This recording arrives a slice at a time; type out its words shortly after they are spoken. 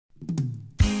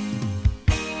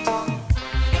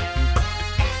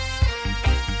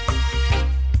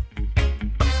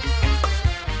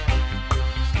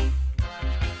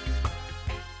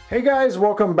Hey guys,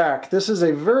 welcome back. This is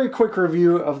a very quick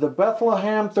review of the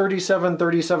Bethlehem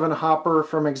 3737 hopper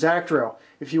from ExactRail.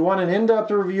 If you want an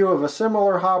in-depth review of a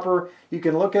similar hopper, you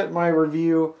can look at my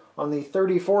review on the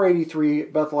 3483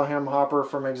 Bethlehem hopper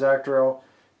from ExactRail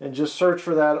and just search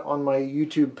for that on my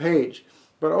YouTube page.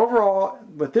 But overall,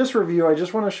 with this review, I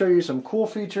just want to show you some cool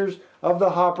features of the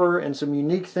hopper and some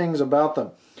unique things about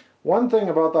them. One thing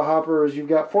about the hopper is you've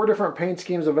got 4 different paint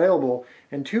schemes available,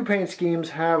 and 2 paint schemes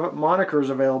have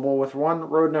monikers available with 1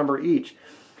 road number each.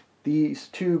 These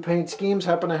 2 paint schemes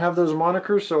happen to have those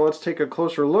monikers, so let's take a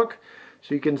closer look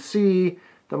so you can see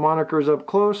the monikers up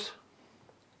close.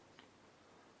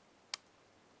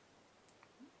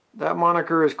 That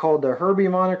moniker is called the Herbie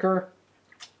moniker,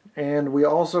 and we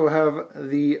also have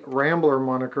the Rambler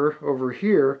moniker over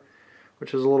here,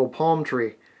 which is a little palm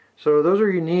tree. So those are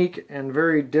unique and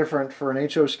very different for an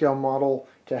HO scale model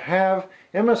to have.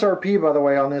 MSRP, by the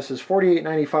way, on this is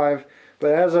 $48.95,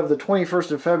 but as of the 21st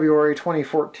of February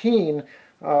 2014,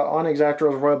 on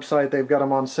ExactRail's website, they've got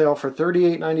them on sale for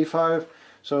 $38.95,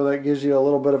 so that gives you a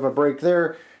little bit of a break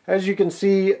there. As you can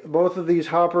see, both of these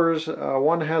hoppers,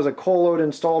 one has a coal load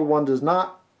installed, one does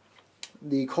not.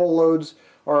 The coal loads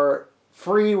are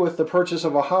free with the purchase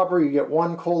of a hopper. You get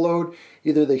 1 coal load,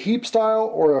 either the heap style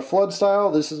or a flood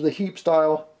style. This is the heap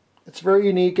style. It's very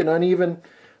unique and uneven,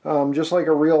 just like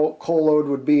a real coal load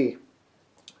would be.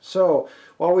 So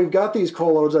while we've got these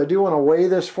coal loads, I do want to weigh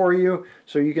this for you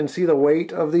so you can see the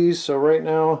weight of these. So right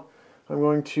now I'm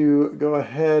going to go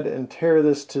ahead and tear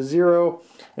this to 0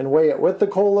 and weigh it with the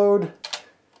coal load.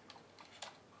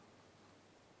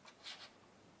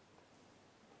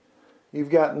 You've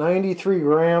got 93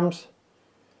 grams,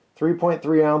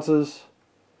 3.3 ounces,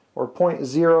 or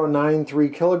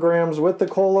 0.093 kilograms with the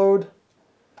coal load,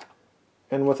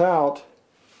 and without,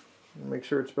 make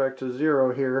sure it's back to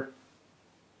 0 here,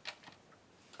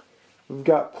 we've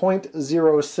got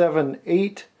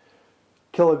 0.078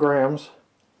 kilograms,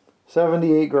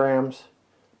 78 grams,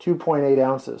 2.8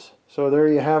 ounces. So there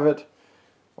you have it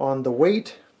on the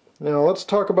weight. Now let's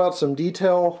talk about some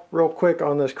detail real quick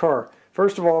on this car.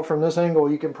 First of all, from this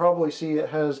angle, you can probably see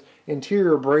it has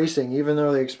interior bracing. Even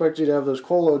though they expect you to have those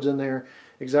coal loads in there,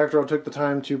 ExactRail took the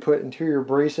time to put interior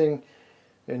bracing,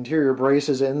 interior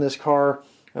braces in this car,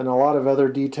 and a lot of other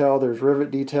detail. There's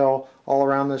rivet detail all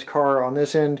around this car. On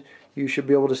this end, you should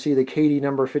be able to see the Katie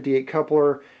number 58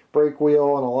 coupler, brake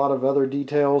wheel, and a lot of other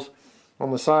details.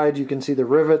 On the side, you can see the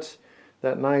rivets,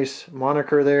 that nice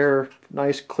moniker there,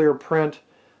 nice clear print.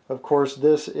 Of course,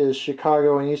 this is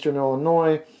Chicago and Eastern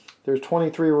Illinois. There's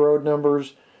 23 road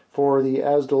numbers for the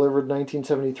as delivered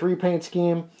 1973 paint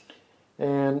scheme,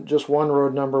 and just 1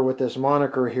 road number with this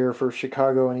moniker here for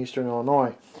Chicago and Eastern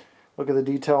Illinois. Look at the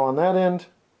detail on that end.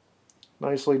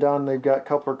 Nicely done. They've got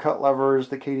coupler cut levers,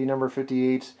 the Katie number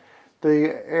 58s,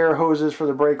 the air hoses for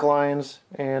the brake lines,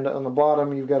 and on the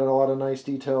bottom you've got a lot of nice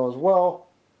detail as well.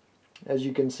 As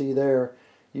you can see there,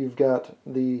 you've got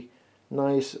the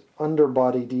nice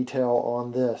underbody detail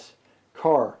on this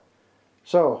car.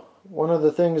 So one of the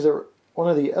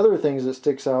other things that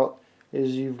sticks out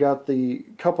is you've got the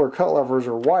coupler cut levers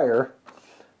are wire,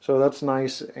 so that's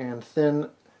nice and thin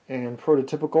and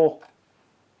prototypical,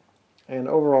 and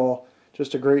overall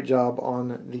just a great job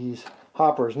on these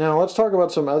hoppers. Now let's talk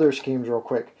about some other schemes real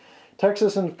quick.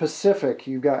 Texas and Pacific,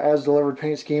 you've got as delivered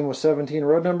paint scheme with 17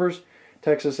 road numbers.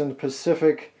 Texas and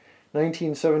Pacific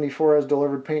 1974 as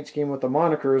delivered paint scheme with the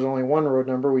moniker is only 1 road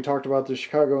number. We talked about the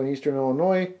Chicago and Eastern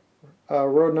Illinois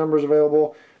road numbers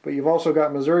available, but you've also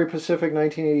got Missouri Pacific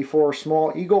 1984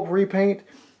 Small Eagle repaint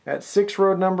at 6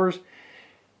 road numbers,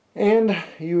 and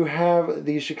you have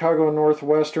the Chicago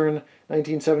Northwestern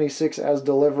 1976 as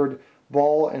delivered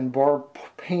ball and bar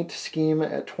paint scheme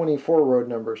at 24 road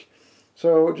numbers.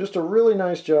 So just a really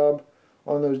nice job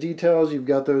on those details. You've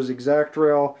got those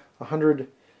ExactRail 100-ton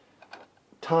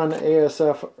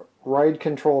ASF ride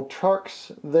control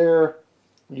trucks there.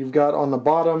 You've got on the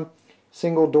bottom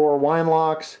single door wine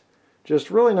locks. Just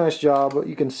really nice job.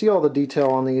 You can see all the detail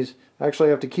on these. Actually,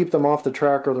 I have to keep them off the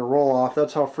track or they'll roll off.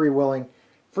 That's how free rolling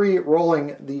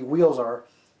the wheels are.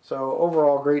 So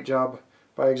overall, great job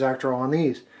by ExactRail on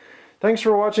these. Thanks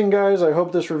for watching, guys. I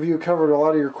hope this review covered a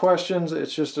lot of your questions.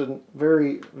 It's just a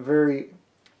very, very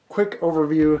quick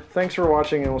overview. Thanks for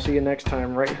watching, and we'll see you next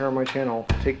time right here on my channel.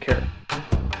 Take care.